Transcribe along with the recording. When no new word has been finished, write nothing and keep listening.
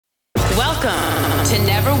Welcome to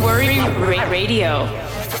Never Worry Radio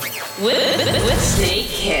with Snake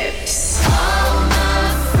Hips. All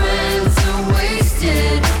my friends are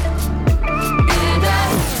wasted, and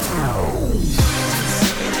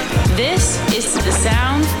This is the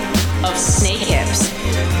sound of Snake Hips.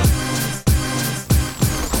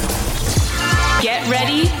 Get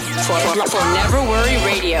ready for Never Worry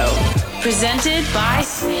Radio, presented by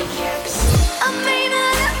Snake Hips. I may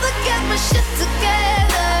not ever get my shit together,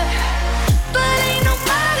 but ain't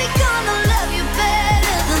nobody gonna love you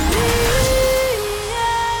better than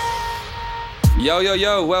me. Yo, yo,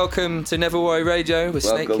 yo, welcome to Never Worry Radio with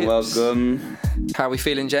Snake Hips. Welcome. How are we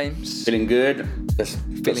feeling, James? Feeling good. Just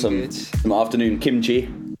got Feeling some afternoon kimchi.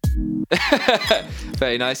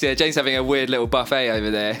 Very nice. Yeah, James having a weird little buffet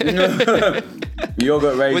over there.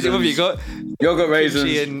 Yogurt raisins. What have you got? Yogurt raisins,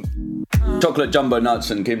 Kimchi and... chocolate jumbo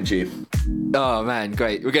nuts and kimchi. Oh, man,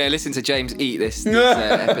 great. We're going to listen to James eat this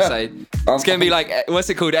episode. It's going to be like, what's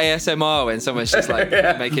it called? ASMR, when someone's just like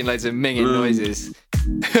making loads of minging noises.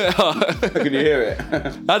 Can you hear it? I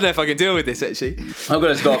don't know if I can deal with this, actually. I'm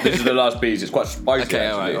going to stop. This is the last piece. It's quite spicy. Okay,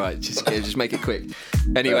 actually. all right. Just make it quick.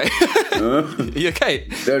 Anyway. You okay?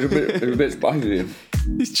 There's a bit spicy.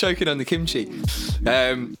 He's choking on the kimchi.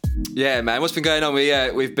 Yeah, man. What's been going on?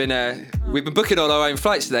 We've been booking all our own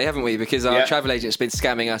flights today, haven't we? Because our travel agent's been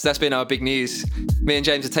scamming us. That's been our big news. Me and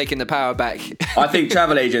James are taking the power back. I think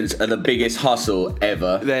travel agents are the biggest hustle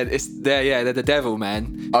ever. They're the devil,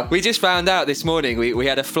 man. We just found out this morning. We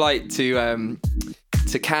had a flight to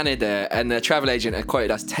Canada, and the travel agent had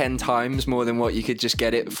quoted us 10 times more than what you could just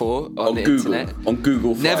get it for on the Google, internet. On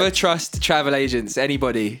Google Flights. Never trust travel agents.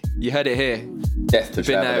 Anybody. You heard it here. Death to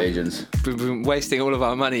travel agents. We've been wasting all of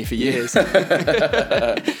our money for years.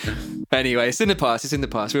 Anyway, it's in the past.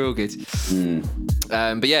 We're all good.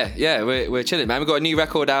 But yeah, we're chilling, man. We've got a new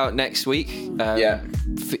record out next week.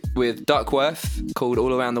 With Duckworth, called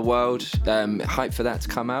All Around the World. Hype for that to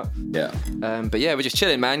come out. Yeah. But yeah, we're just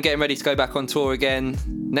chilling, man. Getting ready to go back on tour again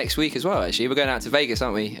next week as well, actually. We're going out to Vegas,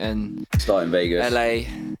 aren't we? And starting Vegas. LA.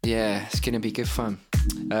 Yeah, it's going to be good fun.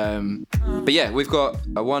 But yeah, we've got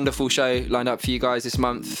a wonderful show lined up for you guys this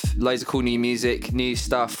month. Loads of cool new music, new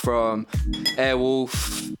stuff from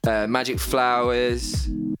Airwolf, Magic Flowers,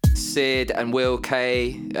 Sid and Will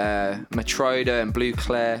K, Matroda and Blue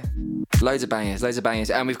Claire. Loads of bangers.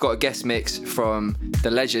 And we've got a guest mix from the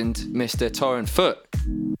legend, Mr. Torrent Foot.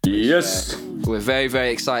 Yes. We're very,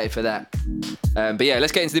 very excited for that. But yeah,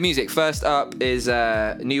 let's get into the music. First up is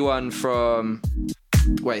a new one from...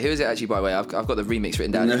 Wait, who is it actually, by the way? I've got the remix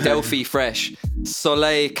written down. Delphi Fresh,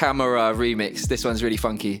 Soleil Camera remix. This one's really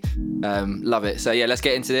funky. Love it. So yeah, let's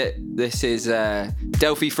get into it. This is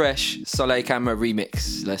Delphi Fresh, Soleil Camera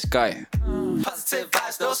remix. Let's go. Positive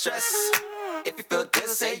vibes, no stress. If you feel good,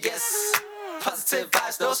 say yes. Positive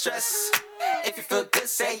vibes, no stress. If you feel good,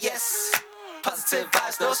 say yes. Positive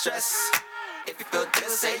vibes, no stress. If you feel good,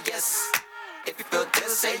 say yes. If you feel good,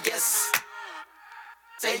 say yes.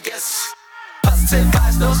 Say yes. Positive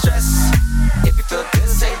vibes, no stress. If you feel good,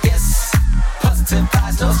 say yes. Positive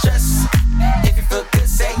vibes, no stress. If you feel good,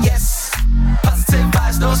 say yes. Positive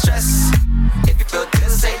vibes, no stress. If you feel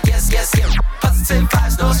good, say yes, yes, yes. Positive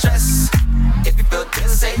vibes, no stress. If you feel good,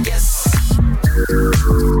 say yes.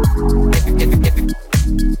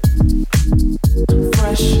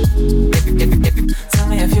 Fresh. Tell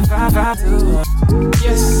me if you vibe too.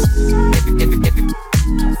 Yes.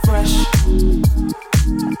 Fresh.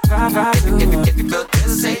 If you feel good,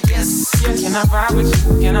 say yes. Can I ride with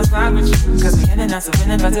you? Can I slide with you? Cause we're getting out so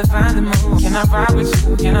winning, but to find the mood. Can I ride with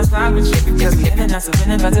you? Can I slide with you? Cause we're getting out so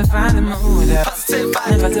winning, but to find the mood. Positive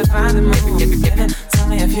vibe, but to find the mood. Tell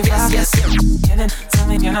me if you vibe. Yes, yes. Tell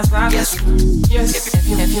me, can I slide with you? Yes.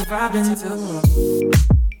 If you vibing too.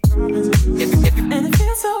 And it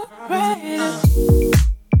feels so right.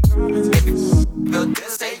 If you feel good,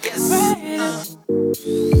 say yes.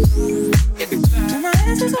 Do my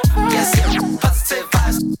answers are hard. Yes, yes. Positive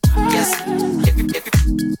vibes. Yes. If you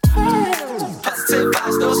positive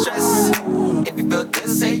vibes, no stress. If you feel good,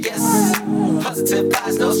 say yes. Positive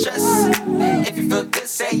vibes, no stress. If you feel good,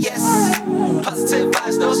 say yes. Positive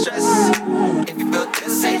vibes, no stress. If you feel good,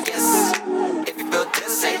 say yes. If you feel good,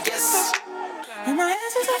 say yes.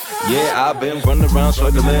 Yeah, I've been running around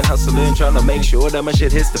struggling, hustling, trying to make sure that my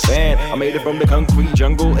shit hits the fan. I made it from the concrete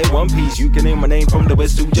jungle in one piece. You can name my name from the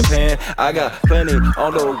west to Japan. I got plenty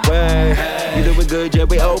on the way. You doing good, yeah,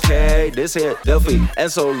 we okay. This here, Delphi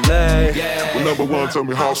and Soleil. Well, number one, tell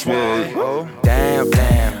me how swag. Oh, damn,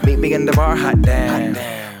 meet me in the bar, hot damn.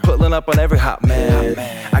 Pulling pulling up on every hot man.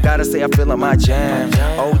 I gotta say, I'm feeling my jam.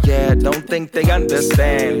 Oh yeah, don't think they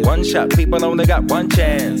understand. One shot, people only got one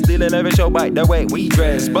chance. Stealing every show by the way we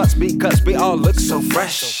dress. Butts, beat, cuts, we all look so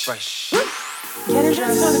fresh. Getting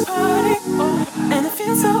dressed for the party, and it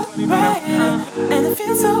feels so right, and it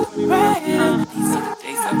feels so right.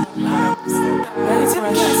 Ready to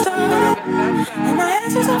get started, and my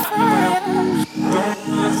hands is on fire.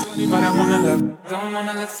 But I wanna look, don't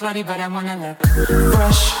wanna look slutty, but I wanna look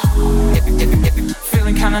fresh.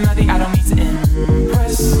 Feeling kinda nutty, I don't need to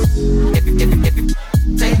impress.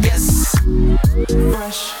 Say yes.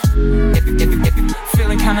 Fresh.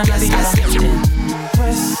 Feeling kinda nutty, I don't need to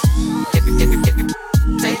impress.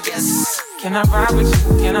 Say yes. Can I ride with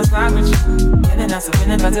you? Can I slide with you? Getting out to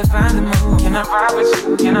win it, but to find the mood. Can I ride with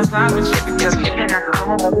you? Can I slide with you? Because getting out to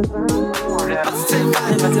win it,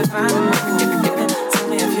 but to find the mood. Tell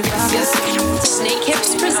me if you ride. Yes. Snake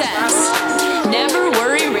Hips presents Never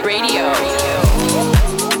Worry Radio.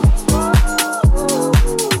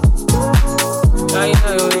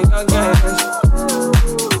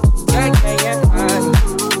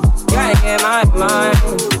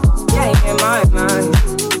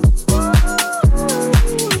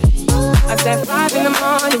 At 5 in the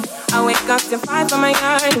morning, I wake up to 5 on my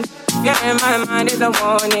iron. Yeah, in my mind is a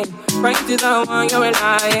warning. Pray to the one you're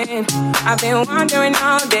relying. I've been wandering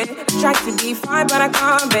all day. Tried to be fine, but I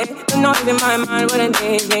can't be. The noise in my mind wouldn't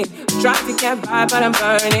leave me. Tried to get by, but I'm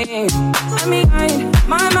burning. Let me hide,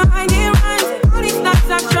 my mind it runs. All these thoughts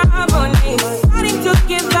are troubling me. Starting to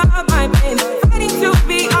give up my pain. Starting to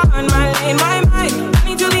be on my lane. My mind,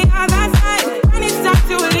 running to the other side. And it's time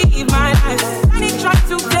to leave my life. And it tries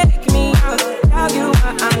to take me out. Tell you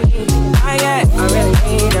what I need. I really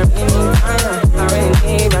need, I really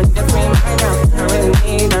need a different mind now. I really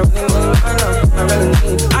need,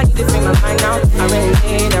 I need to free my mind now. I really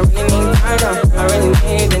need time now. I really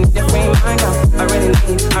need a different mind now. I really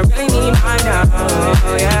need mind now.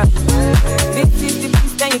 Oh yeah. This is the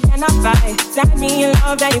peace that you cannot buy. Send me a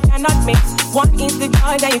love that you cannot mix. One is the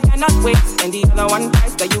joy that you cannot waste, and the other one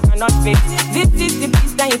price that you cannot fix. This is the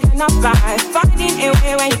peace that you cannot buy. Finding a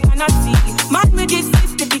way where you cannot see. Man with this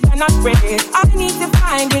system you cannot break. I need to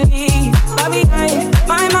find relief. But behind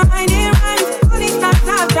my mind it runs. All these thoughts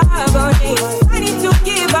are trouble. I need to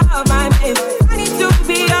give up my pain. I need to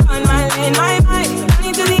be on my lane. My mind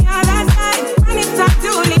running to the other side. I need time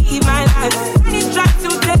to leave my life. And it tries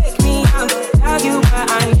to take me out. Tell you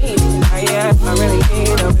what I need. I really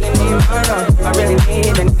need a murder. I really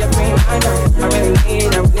need a different mind. I really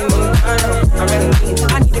need a murder.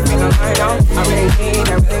 I need to bring my mind out. I really need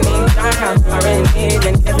time out. I really need a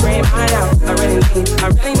different mind out. I really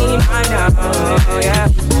need mind out. Oh yeah.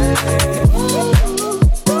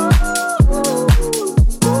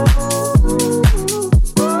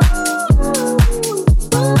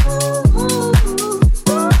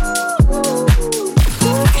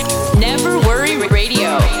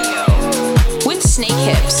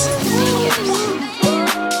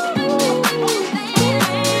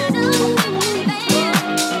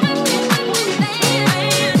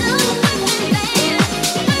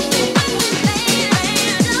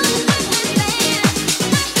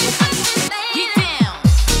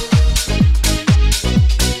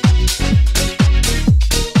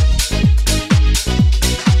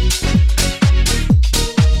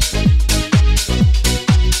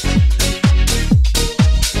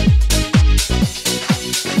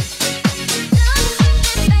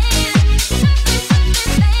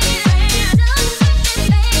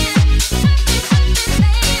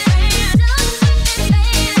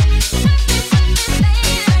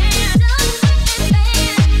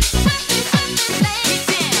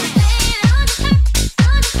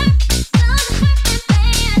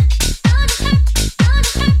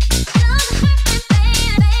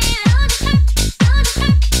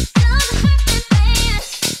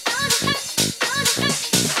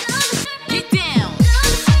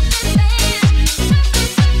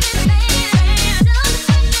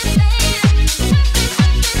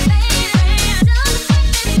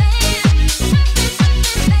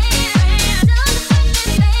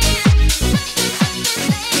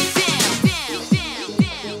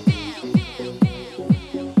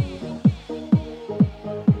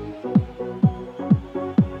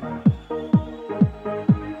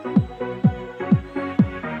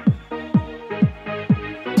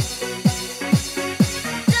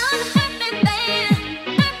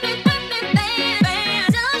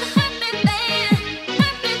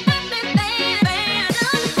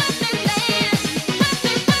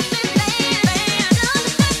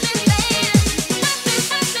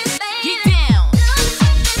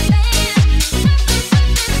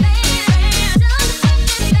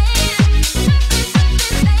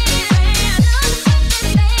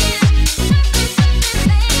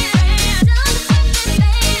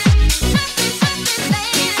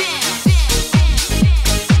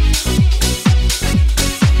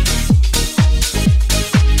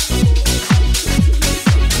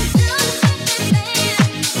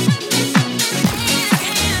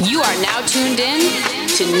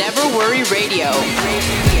 Never Worry Radio.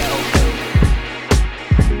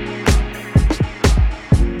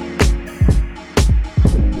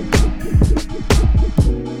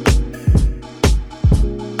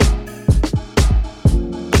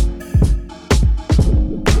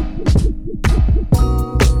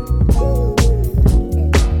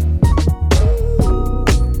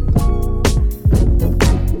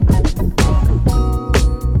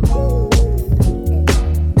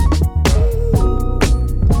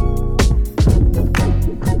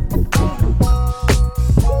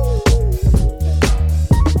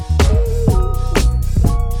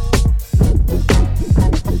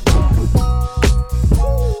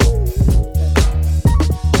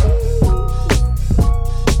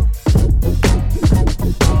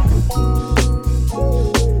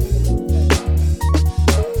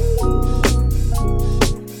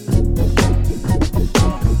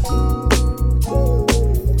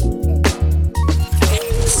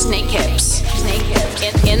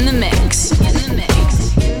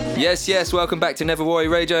 Yes, welcome back to Never Worry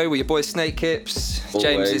Radio with your boy Snake Hips.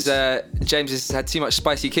 James has had too much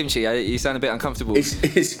spicy kimchi. You sound a bit uncomfortable.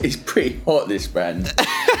 It's pretty hot, this brand.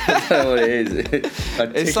 I don't know what it is.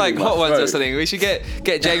 It's like hot ones or something. We should get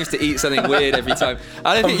James to eat something weird every time.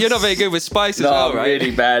 I don't think you're not very good with spice as well, right? I'm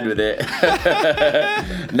really bad with it.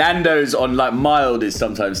 Nando's on like mild is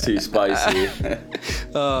sometimes too spicy.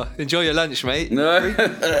 Enjoy your lunch, mate. No.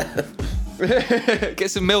 Get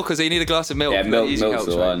some milk, because you need a glass of milk. Yeah, milk's helps,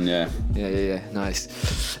 the right? one, yeah. Yeah,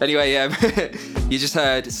 nice. Anyway, you just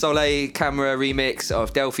heard Soleil Camera remix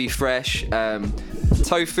of Delphi Fresh,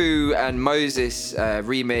 Tofu and Moses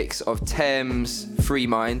remix of Thames Free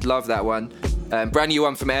Mind, love that one. Brand new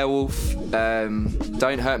one from Airwolf,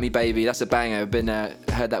 Don't Hurt Me Baby, that's a banger. I've been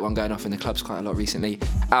heard that one going off in the clubs quite a lot recently.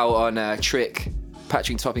 Out on Trick,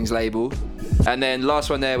 Patrick Topping's label. And then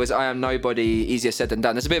last one there was I Am Nobody, Easier Said Than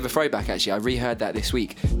Done. There's a bit of a throwback actually, I reheard that this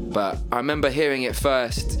week, but I remember hearing it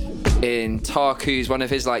first in Tarku's, one of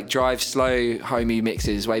his like drive slow homie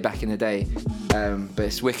mixes way back in the day. But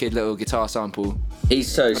it's wicked little guitar sample.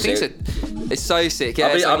 He's so sick. It's so sick. Yeah,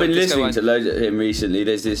 I've been listening to loads of him recently.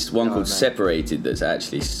 There's this one called Separated that's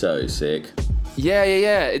actually so sick.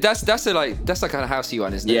 Yeah. That's a kind of housey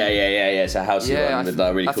one, isn't it? Yeah. It's a housey one with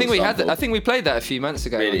that really cool sample. I think we played that a few months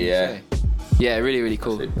ago. Really, yeah. Yeah, really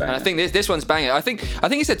cool. And I think this one's banging. I think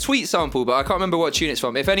it's a Tweet sample, but I can't remember what tune it's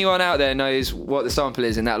from. If anyone out there knows what the sample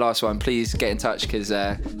is in that last one, please get in touch, because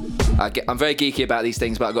I'm very geeky about these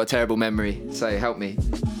things, but I've got a terrible memory. So help me.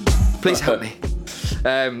 Please help me.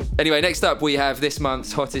 Anyway, next up we have this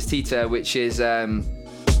month's hottest heater, which is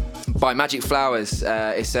by Magic Flowers.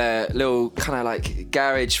 It's a little kind of like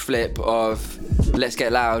garage flip of Let's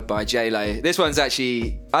Get Loud by J-Lo. This one's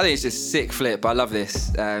actually, I think it's just a sick flip. I love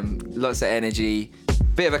this. Lots of energy.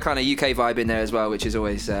 Bit of a kind of UK vibe in there as well, which is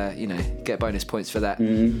always, get bonus points for that.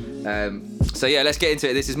 So yeah, let's get into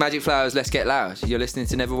it. This is Magic Flowers, Let's Get Loud. You're listening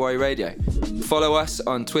to Never Worry Radio. Follow us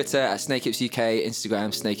on Twitter at SnakeHips UK,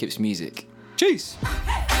 Instagram SnakeHips Music. Cheers!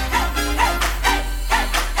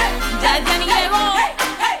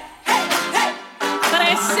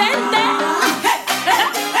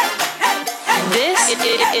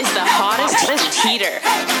 This is the hottest heater.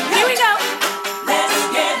 Here we go.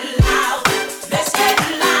 Let's get loud. Let's get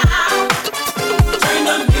loud. Turn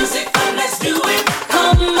the music up. Let's do it.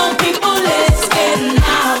 Come on, people. Let's get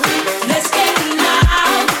loud. Let's get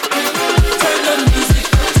loud. Turn the music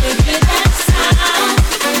up to hear that sound.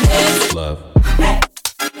 Let's love.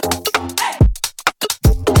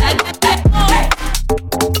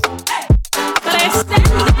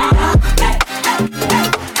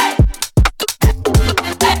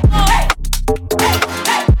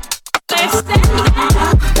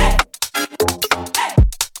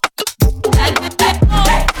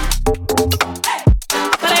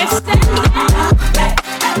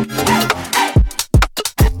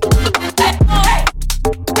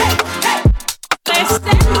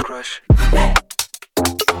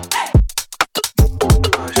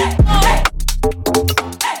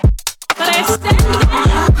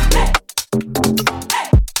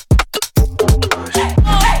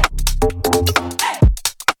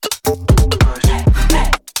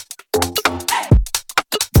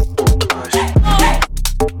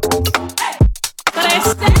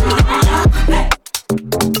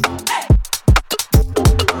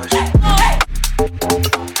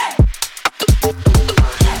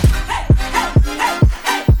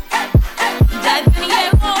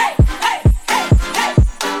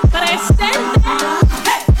 But I stand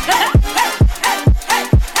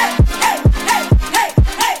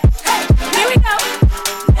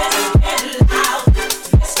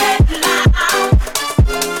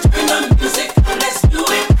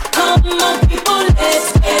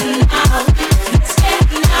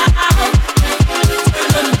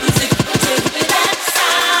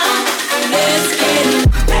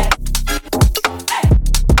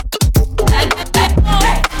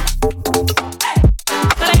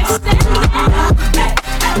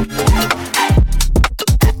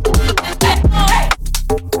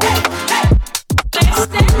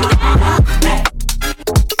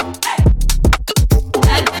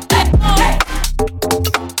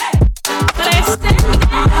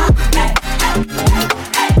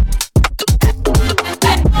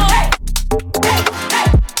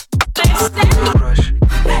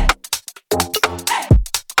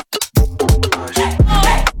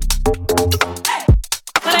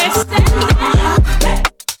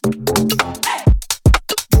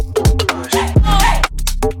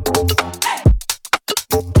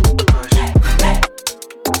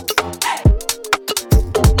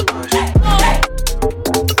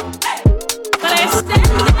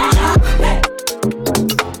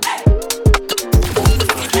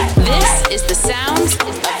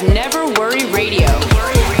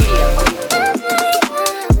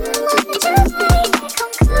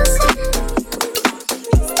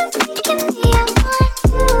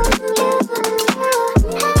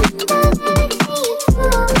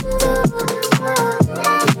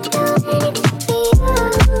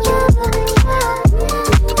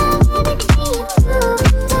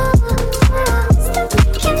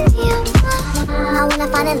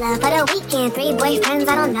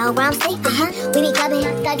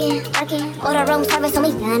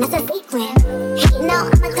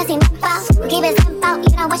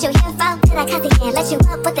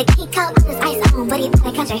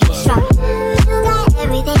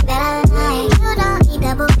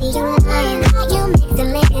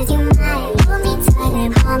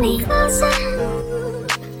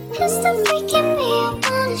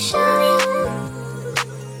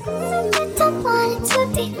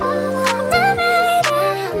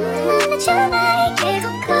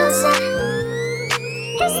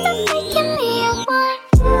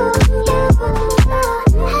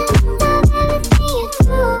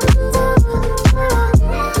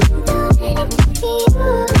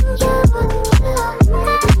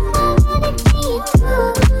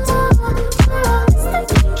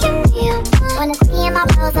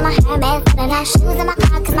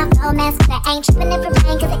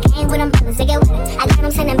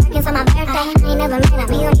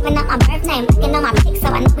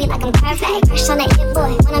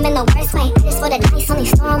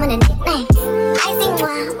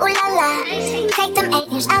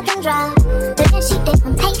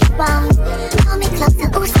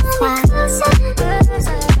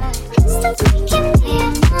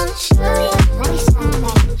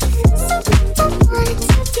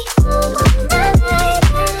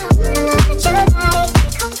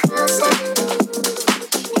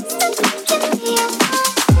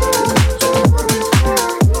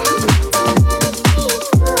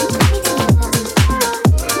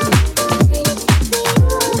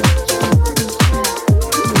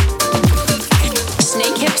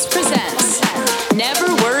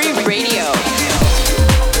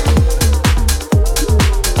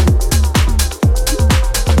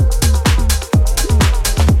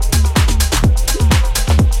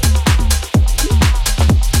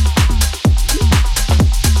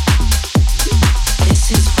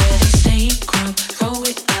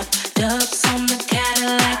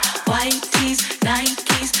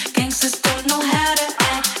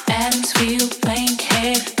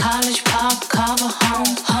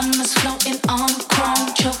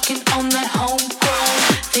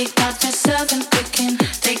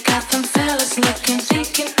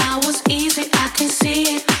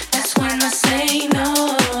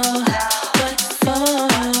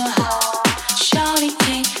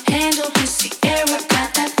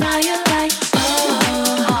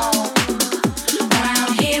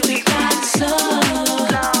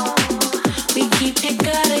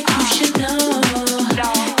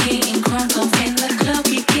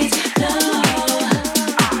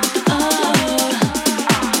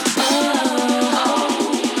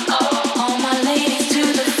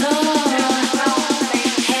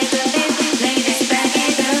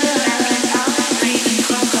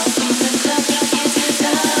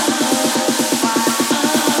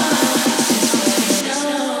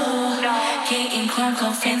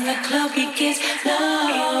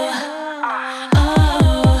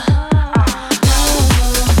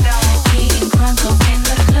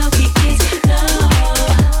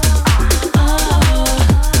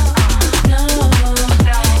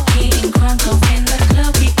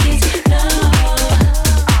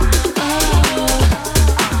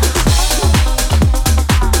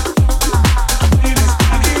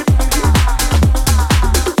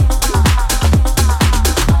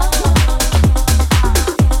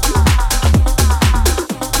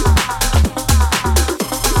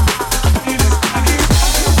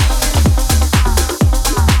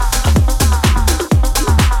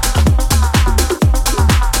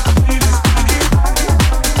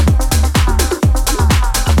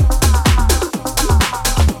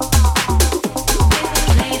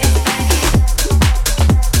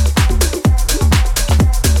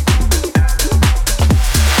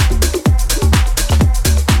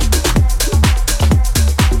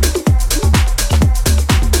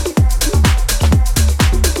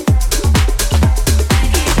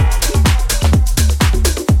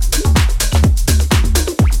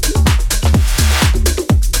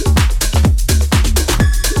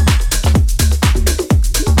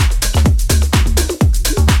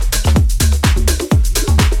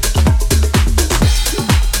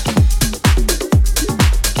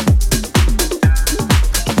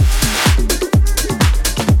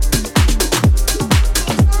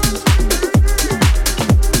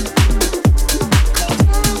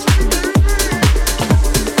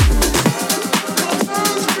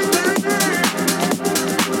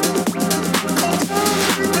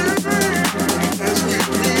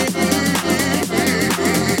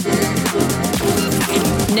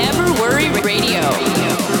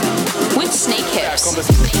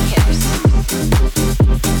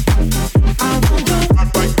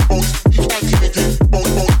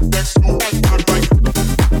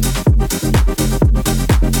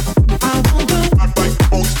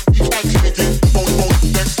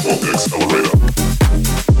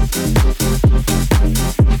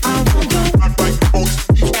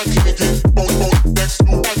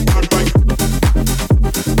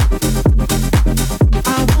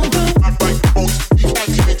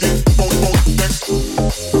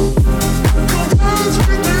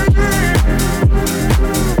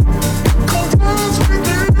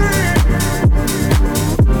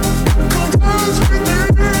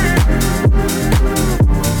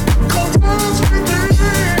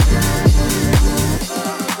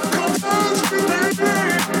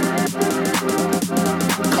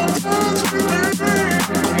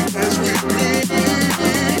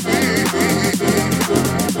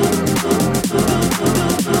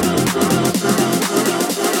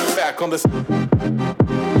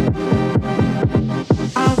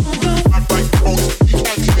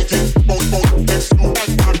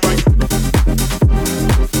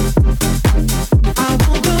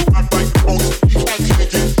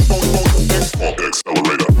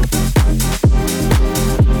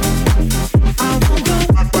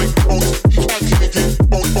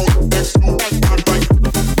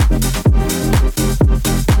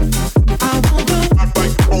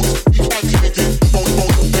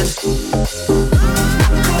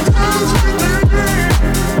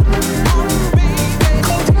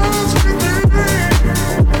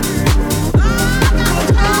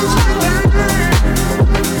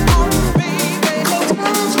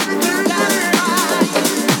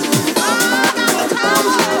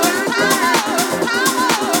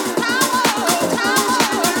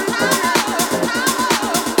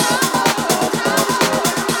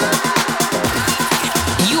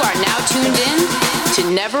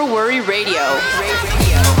Never Worry Radio.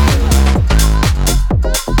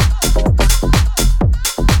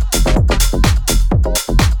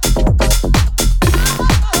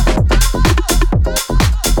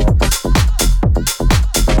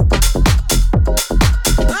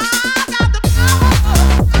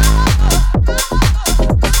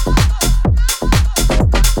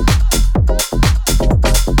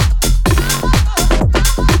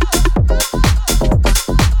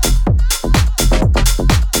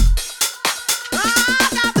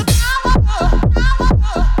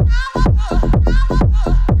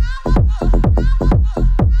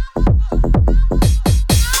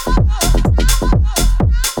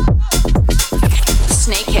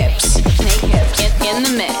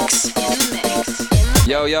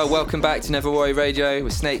 Yo, welcome back to Never Worry Radio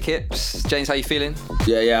with Snake Hips. James, how you feeling?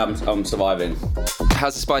 Yeah, I'm surviving.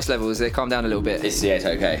 How's the spice levels? They calm down a little bit? It's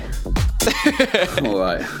okay. I'm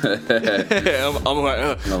alright. I'm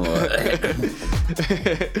alright. I'm alright.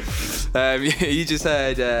 You just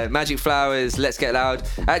heard Magic Flowers, Let's Get Loud.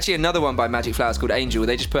 Actually, another one by Magic Flowers called Angel.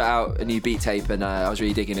 They just put out a new beat tape, and I was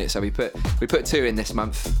really digging it. So we put 2 in this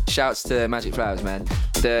month. Shouts to Magic Flowers, man.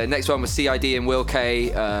 The next one was CID and Will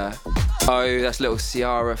K. That's little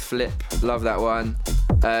Ciara Flip. Love that one.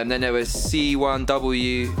 Then there was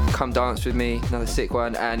C1W, Come Dance With Me, another sick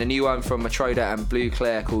one, and a new one from Matroda and Blue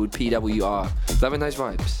Claire called PWR. Loving those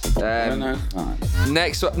vibes.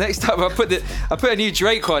 Next up, I put a new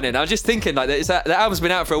Drake one in. I was just thinking like that album's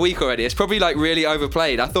been out for a week already. It's probably like really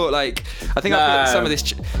overplayed. I put some of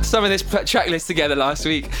this track list together last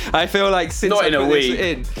week. I feel like since not I in put a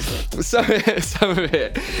week. Some of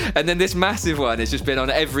it, and then this massive one has just been on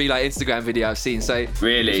every like Instagram video I've seen. So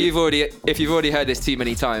really, if you've already heard this too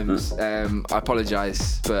many times, I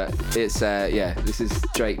apologise, but it's this is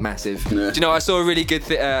Drake massive. Yeah. Do you know I saw a really good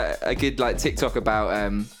like TikTok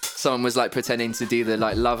about someone was like pretending to do the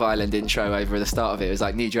like Love Island intro over the start of it. It was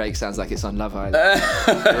like new Drake sounds like it's on Love Island.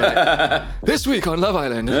 Like, this week on Love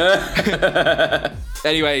Island.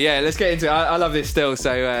 Anyway, yeah, let's get into it. I love this still,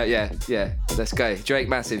 so yeah, let's go. Drake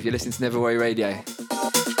massive. You're listening to Never Worry Radio.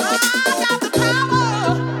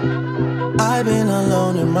 I've been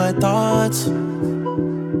alone in my thoughts.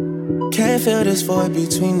 Can't feel this void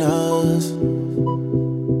between us.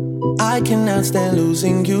 I cannot stand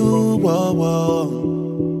losing you. Whoa, whoa.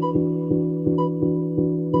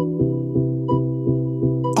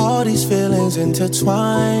 All these feelings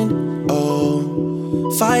intertwined.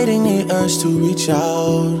 Oh, fighting the urge to reach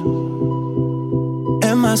out.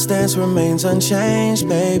 And my stance remains unchanged,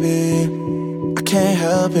 baby. I can't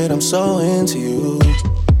help it, I'm so into you.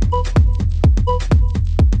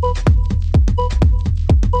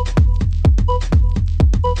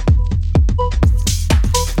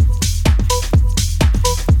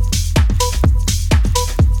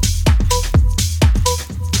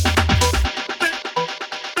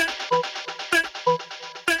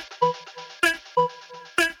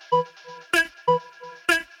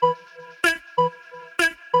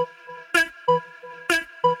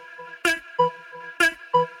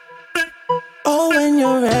 know when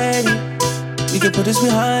you're ready, we can put this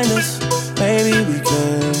behind us. Maybe we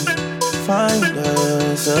can find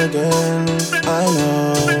us again. I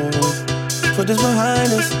know, put this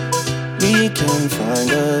behind us, we can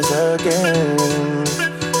find us again.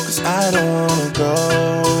 'Cause I don't wanna go.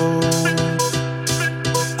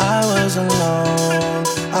 I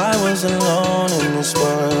was alone in this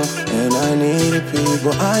world, and I needed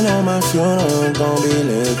people. I know my funeral gon' be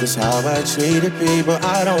lit, 'cause how I treated people.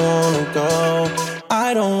 I don't wanna go,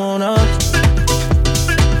 I don't wanna.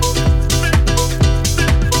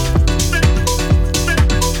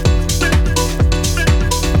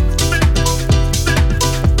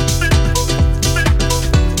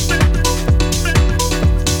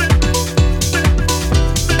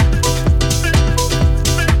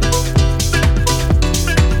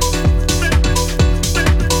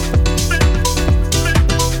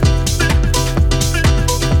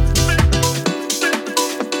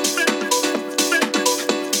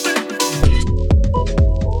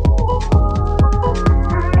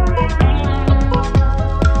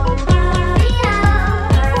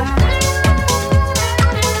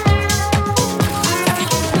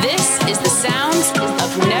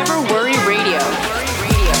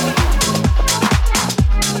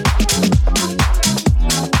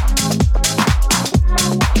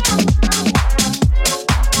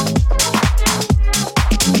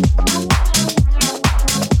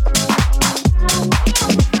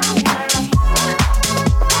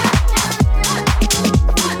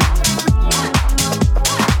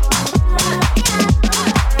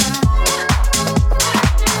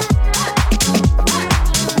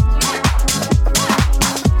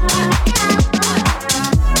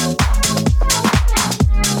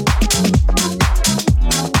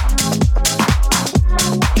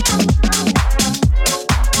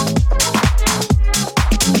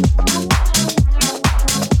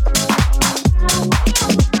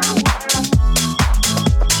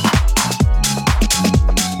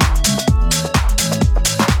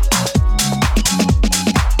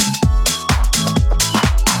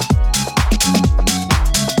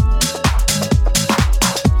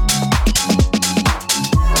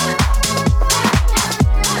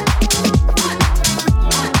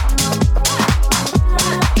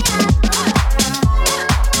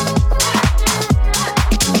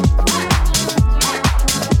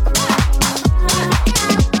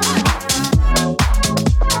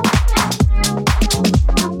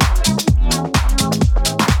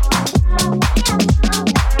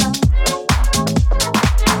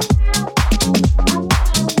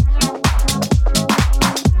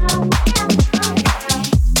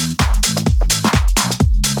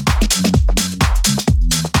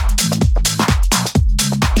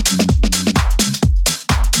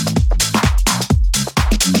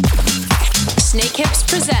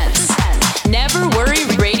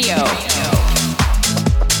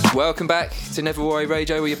 Welcome back to Never Worry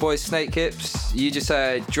Radio with your boys Snake Hips. You just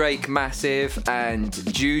heard Drake Massive and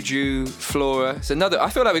Juju Flora. It's another. I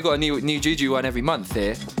feel like we've got a new Juju one every month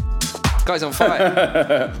here. Guy's on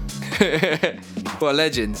fire. What a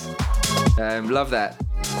legend. Love that.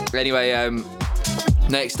 Anyway,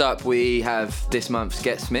 next up we have this month's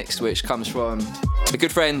guest mix, which comes from a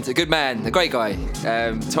good friend, a good man, a great guy,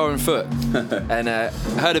 Torren Foot. And I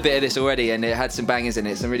heard a bit of this already, and it had some bangers in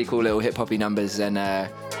it, some really cool little hip-hoppy numbers, and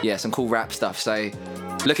yeah, some cool rap stuff. So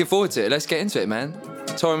looking forward to it. Let's get into it, man.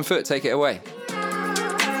 Torren Foot, take it away.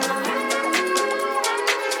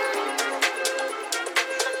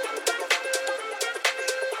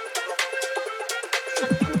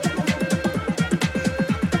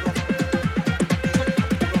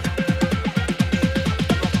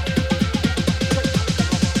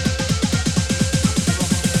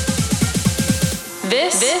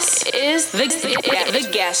 This is the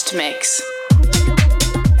guest mix.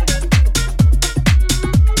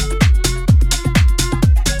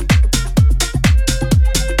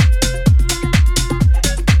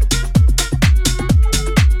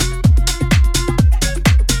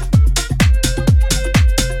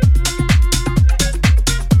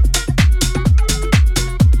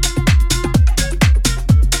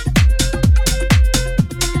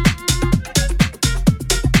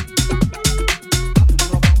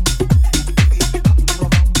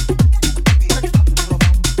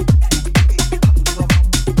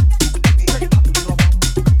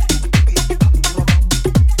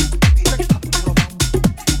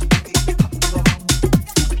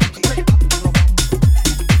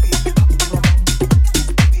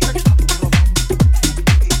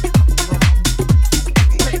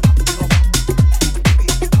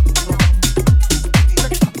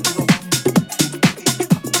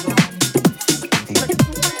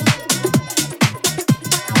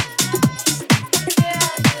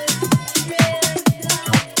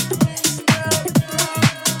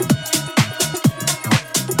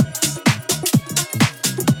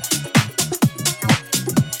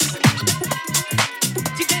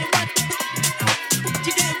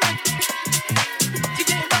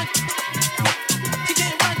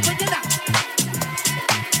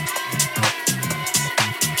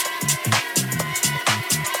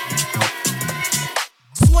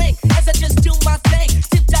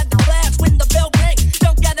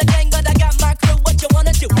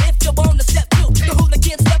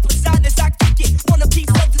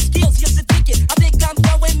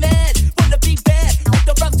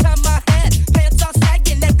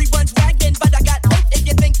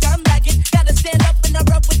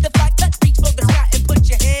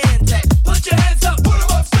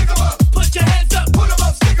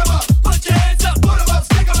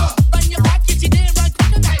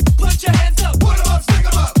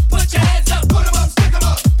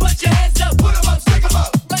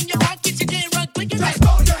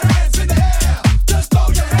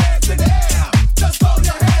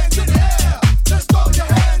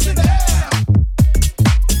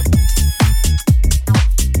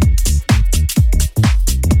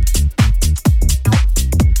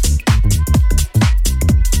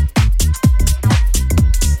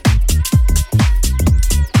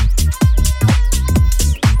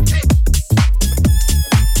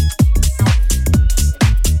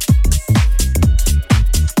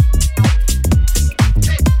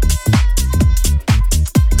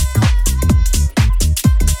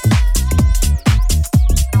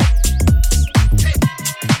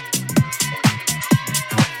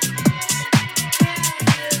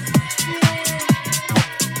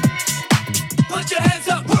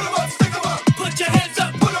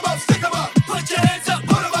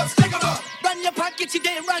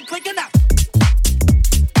 one clicking up.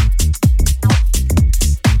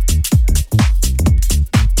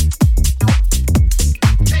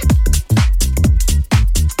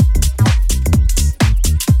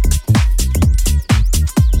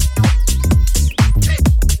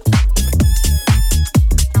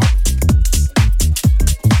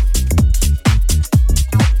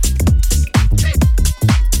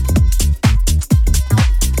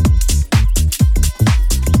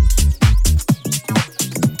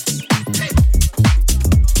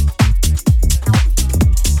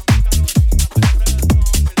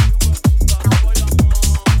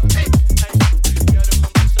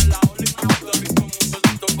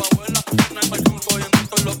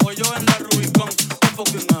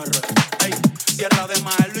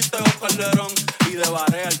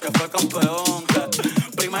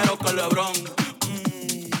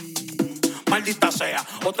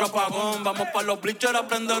 Vamos pa' los bleachers a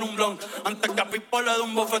prender un blon. Antes que a Pipo le dé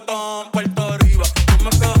un bofetón. Puerto arriba, no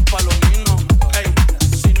me quedo pa' los niños. Ey,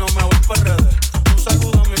 si no me voy PRD. Un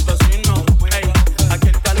saludo a mis vecinos. Ey, aquí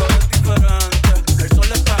el calor es diferente. El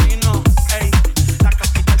sol es camino. Ey, la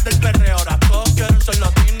capital del perreo. Ahora todos quieren ser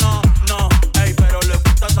latinos. No, ey, pero le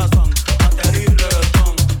gusta sazón. Batería y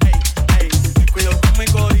reggaetón. Ey, cuido con mi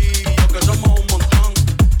corillo que somos un montón.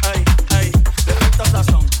 Ey, le gusta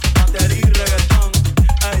sazón. Batería y reggaetón.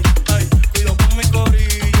 Cuido con mi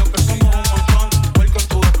corillo que somos un montón. Welcome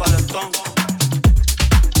to the calentón.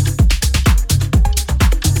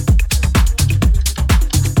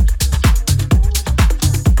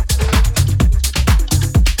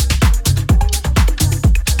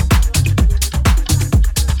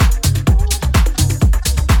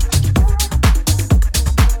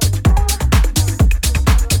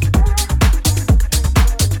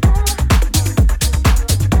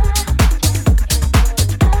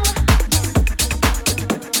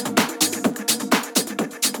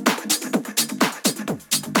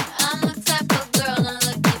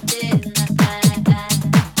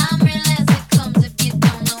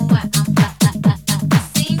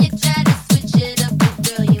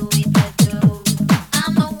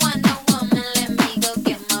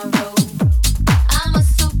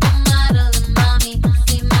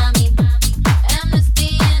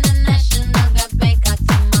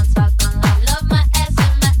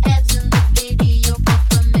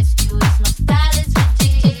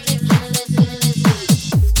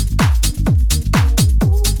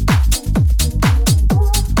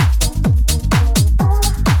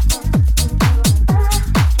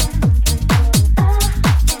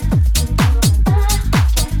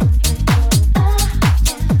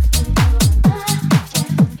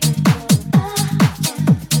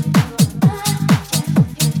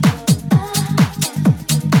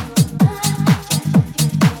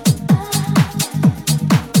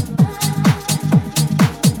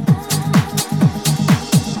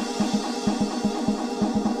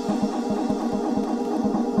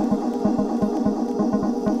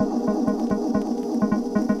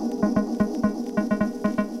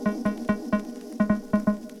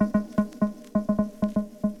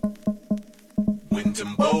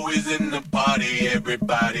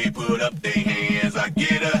 Everybody put up their hands. I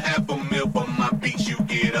get a half a mil for my beats. You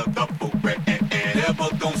get a couple grand.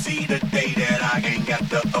 Never gon' see the day that I ain't got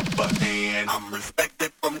the upper hand. I'm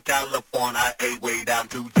respected from California, way down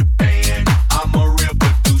to Japan. I'm a real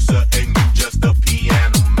producer and you just a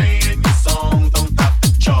piano man. Your songs on top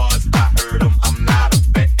the charts. I heard them, I'm not a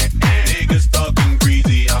fan. Niggas talking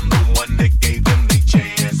greasy, I'm the one that gave them the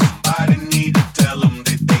chance. Somebody need to tell them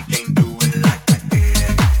that they can't do it like I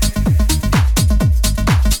can.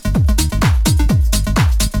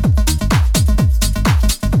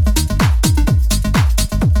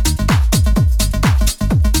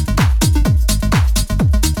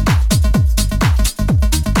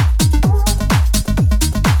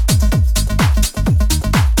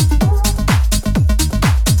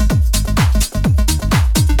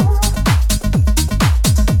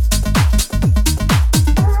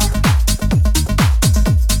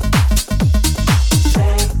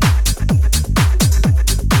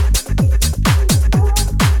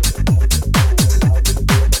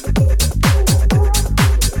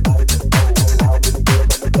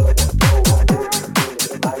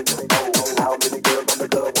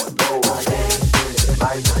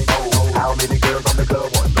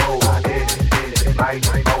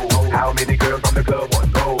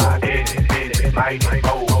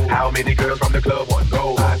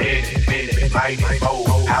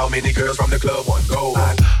 How many girls from the club want gold?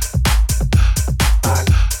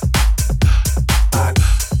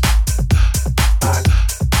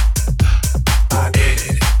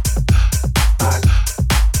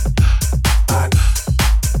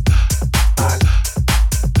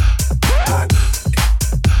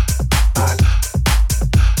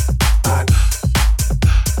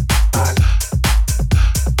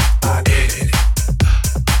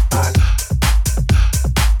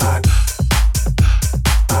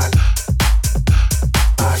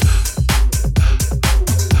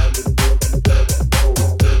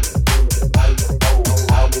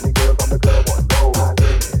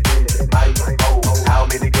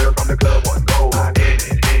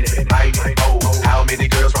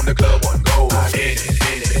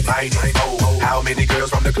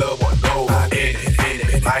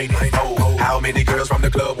 mighty, oh. How many girls from the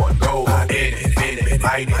club want go?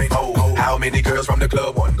 Mighty, oh. How many girls from the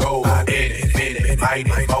club want go?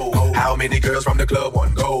 Mighty, oh. How many girls from the club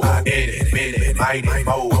want go? Mighty,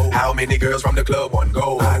 oh. How many girls from the club want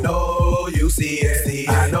go? I know you see it.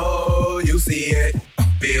 I know you see it.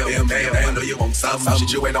 Feel man, I know you want some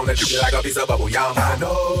shit. You ain't on that trip like a piece of bubble yum. I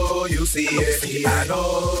know you see it. I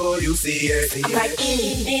know you see it. I'm like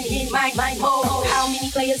any, Mike, mo. How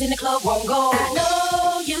many players in the club won't go? I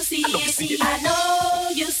know you see it. I know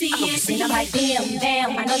you see it. And I'm like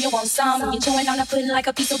damn. I know you want some. You're chewing on the pudding like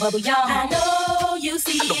a piece of bubble yum. I know you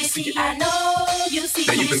see it. I know you see it.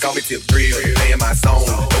 Now you can call me Tip Drill, playing my song.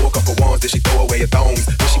 Throw a couple ones, then she throw away her thongs.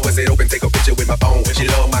 When she was it open, take a picture with my phone. She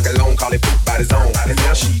love my cologne, call it poop by the zone. And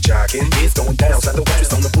now she jocking, it's going down. Slap the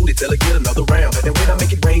waitress on the booty, tell her get another round. And when I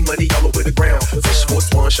make it rain, money all over the ground. Fish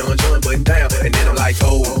Force One, Sean John button down. And then I'm like,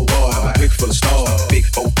 oh boy, I'm a brick full of stars. Big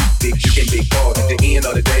 4 big, you get big bar. At the end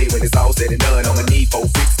of the day, when it's all said and done, I'ma need 4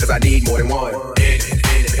 fix, cause I need more than one.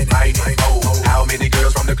 Mighty, oh. How many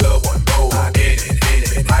girls from the club want go? Mighty,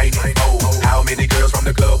 oh. How many girls from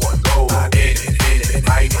the club want go?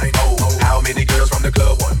 Mighty, oh. How many girls from the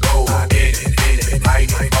club want go?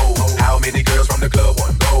 Mighty, oh. How many girls from the club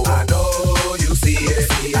want go? I know you see it.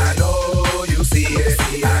 I know you see it.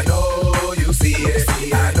 I know you see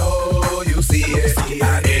it. I know you see it.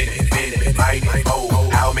 Mighty, oh.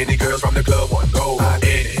 How many girls from the club want go?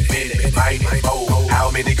 Mighty, oh.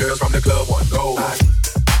 How many girls from the club want go?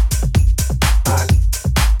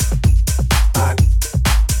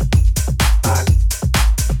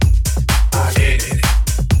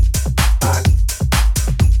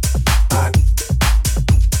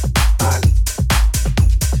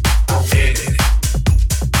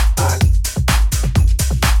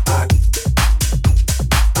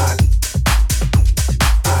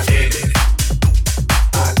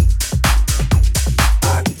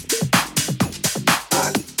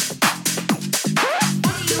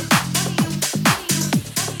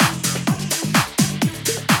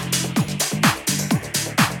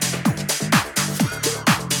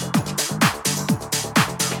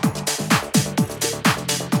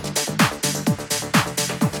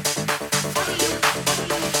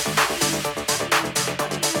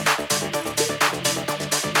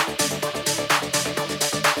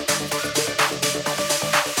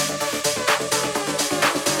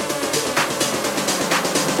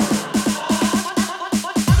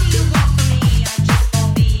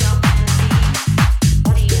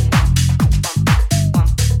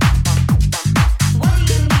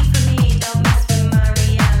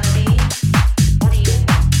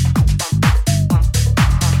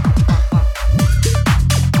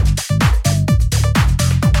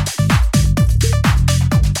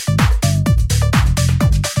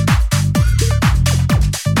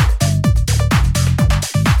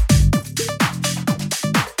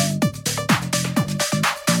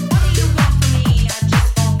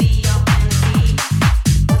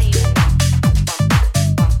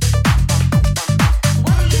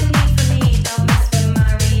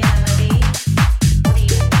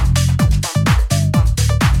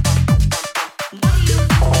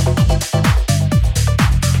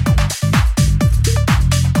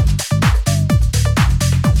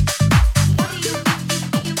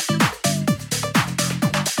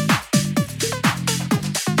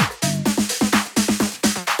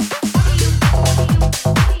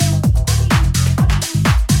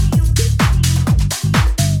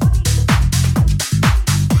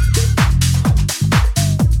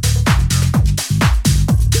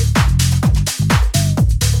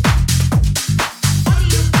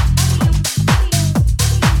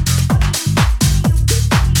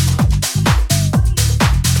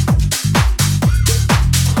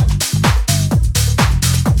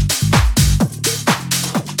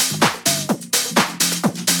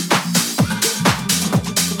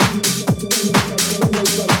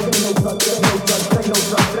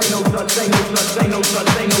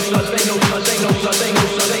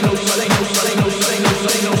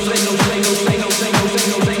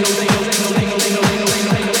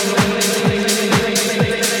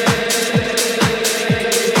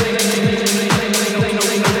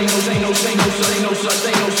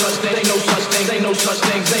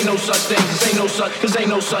 Cause ain't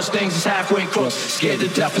no such things as halfway crooks. Scared to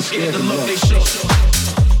death and scared to look. They shook.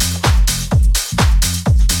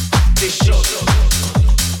 They shook.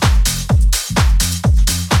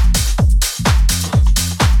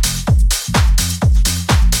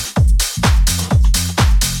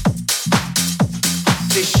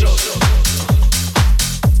 They shook.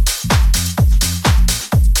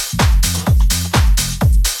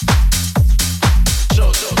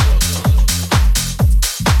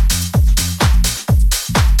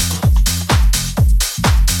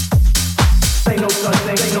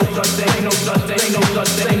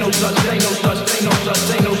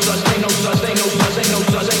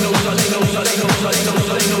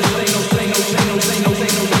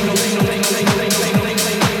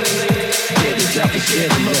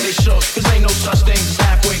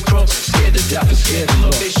 scared to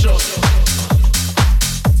look. They shook.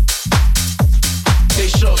 They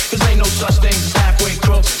shook, cause ain't no such thing as halfway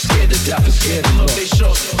crooks. Scared to death and scared to look. They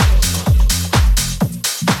shook.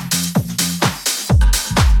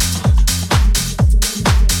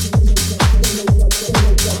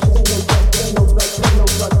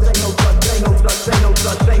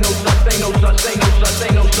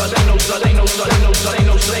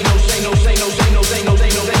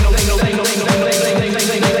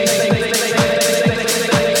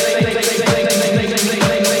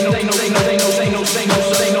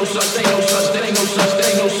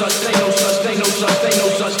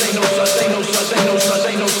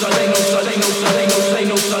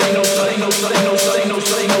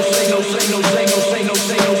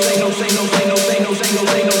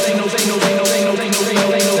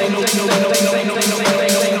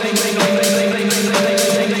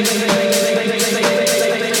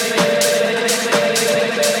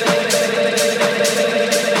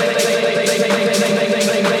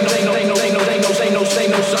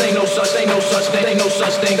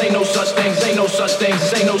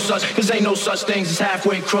 Cause ain't no such things as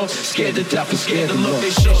halfway crooks. Scared to death and scared to look. They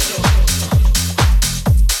shook.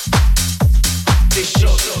 They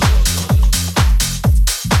shook.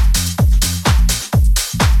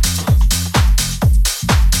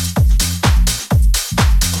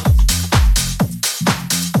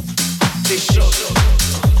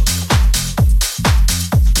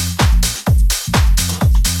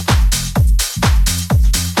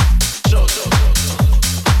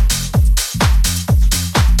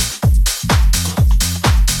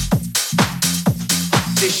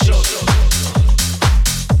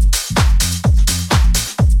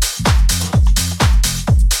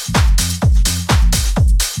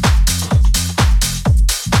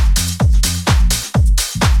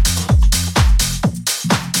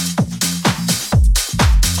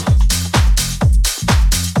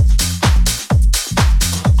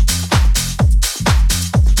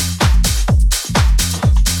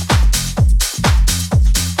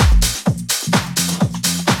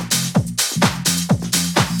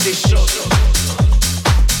 They shook.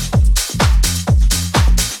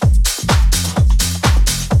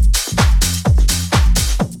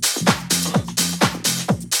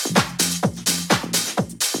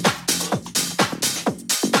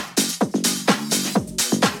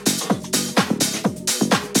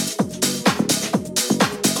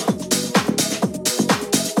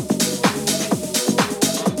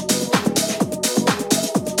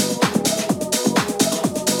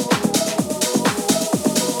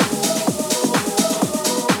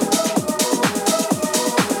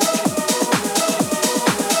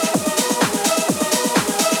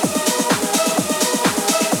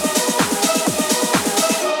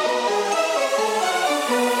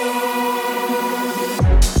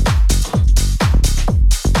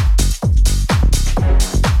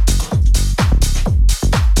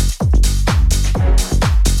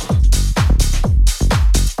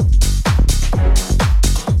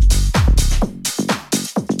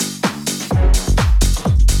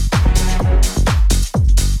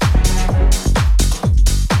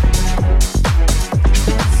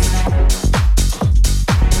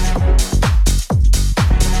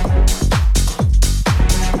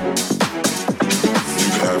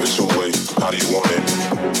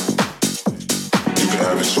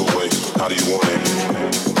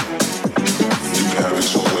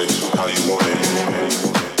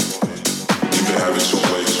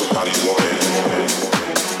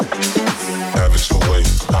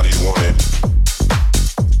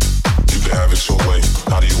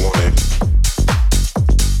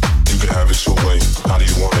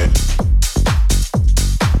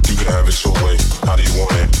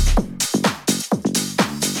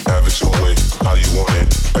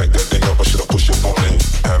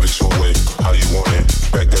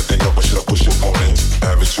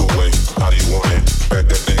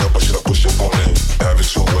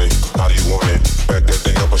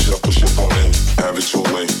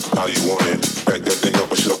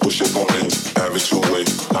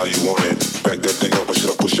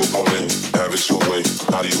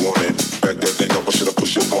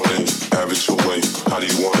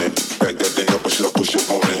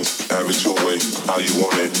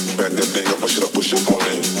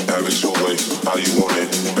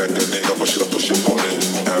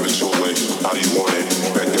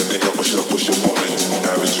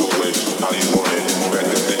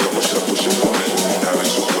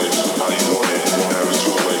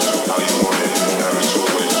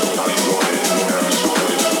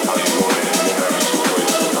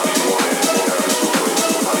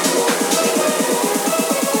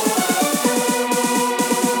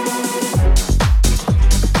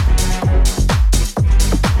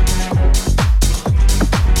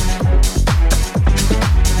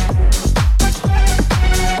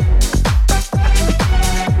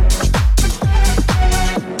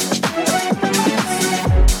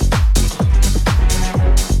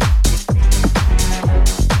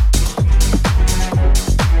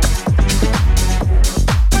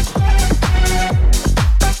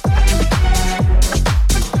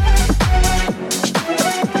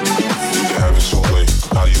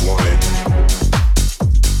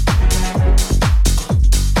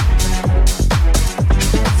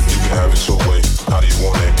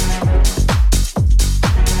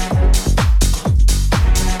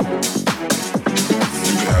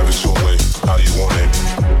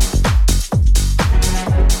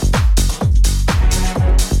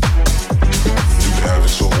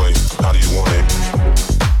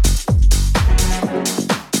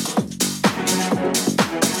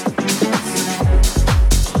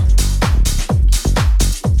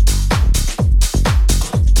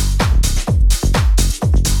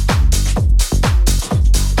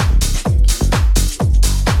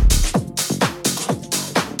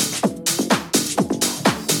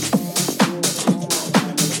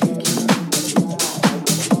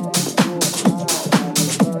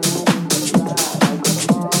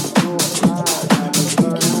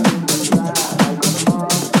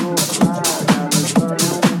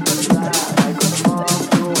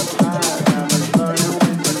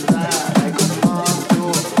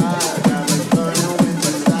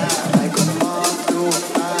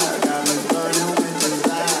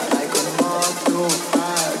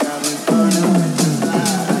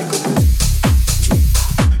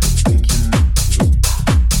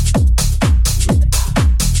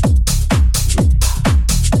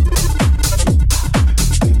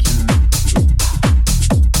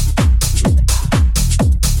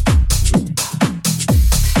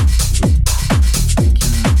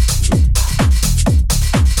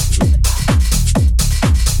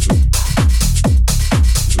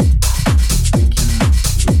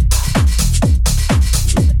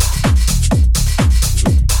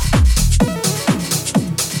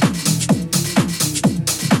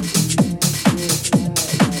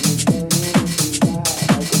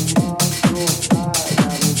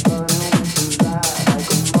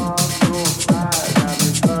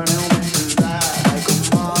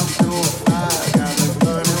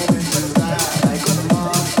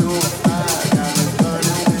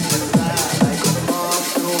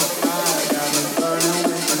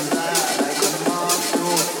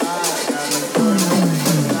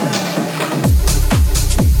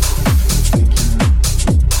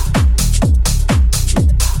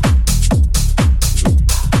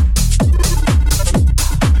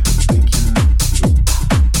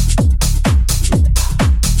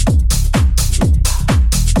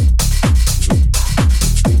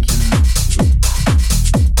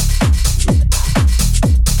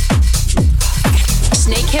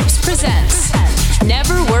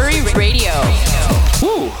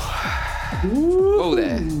 All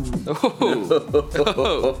there.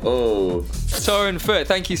 Torren Foot,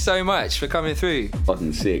 thank you so much for coming through.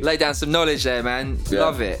 Fucking sick. Lay down some knowledge there, man. Yeah.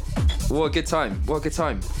 Love it. What a good time.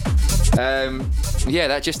 Yeah,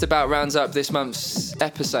 that just about rounds up this month's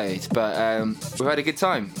episode. But we've had a good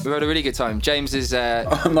time. We've had a really good time. James is.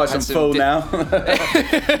 I'm nice and full now.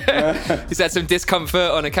 He's had some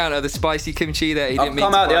discomfort on account of the spicy kimchi that he didn't mean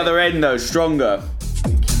to come out the buy. other end though, stronger.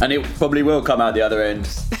 And it probably will come out the other end.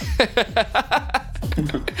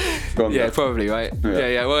 Yeah, probably, right?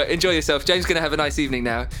 Yeah. Well, enjoy yourself. James is going to have a nice evening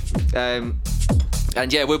now.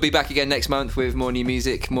 And yeah, we'll be back again next month with more new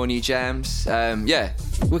music, more new jams. Yeah,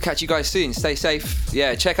 we'll catch you guys soon. Stay safe.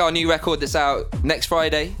 Yeah, check our new record that's out next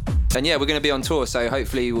Friday. And yeah, we're going to be on tour, so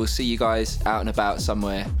hopefully we'll see you guys out and about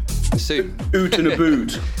somewhere soon. Oot and a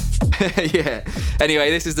boot. Yeah. Anyway,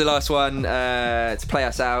 this is the last one to play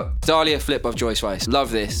us out. Dahlia Flip of Joyce Rice.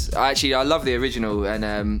 Love this. I love the original,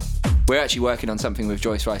 and we're actually working on something with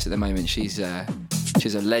Joyce Rice at the moment. She's a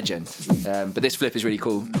legend. But this flip is really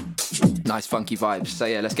cool. Nice funky vibes. So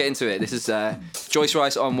yeah, let's get into it. This is Joyce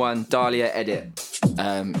Rice on one, Dahlia edit.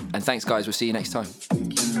 And thanks guys, we'll see you next time.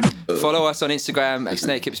 Follow us on Instagram at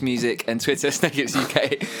Snake Hips Music and Twitter Snake Hips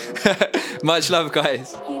UK. Much love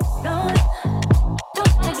guys.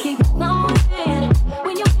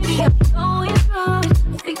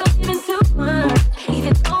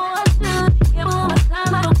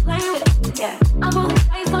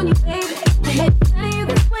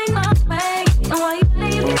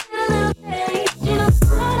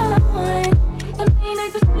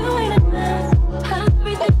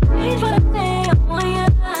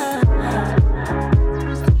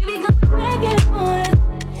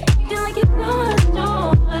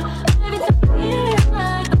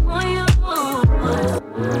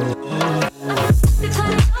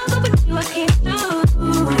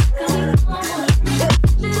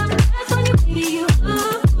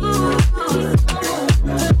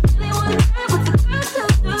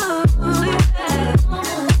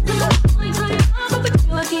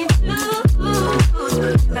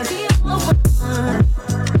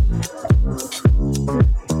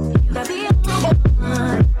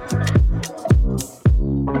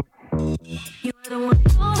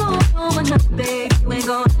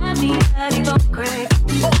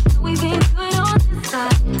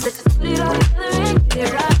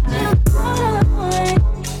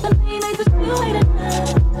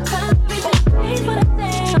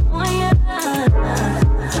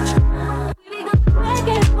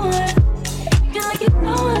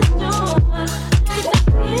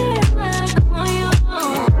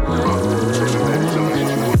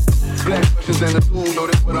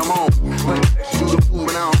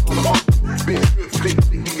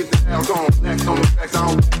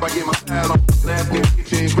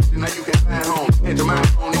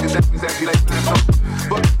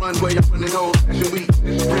 Where you're running home.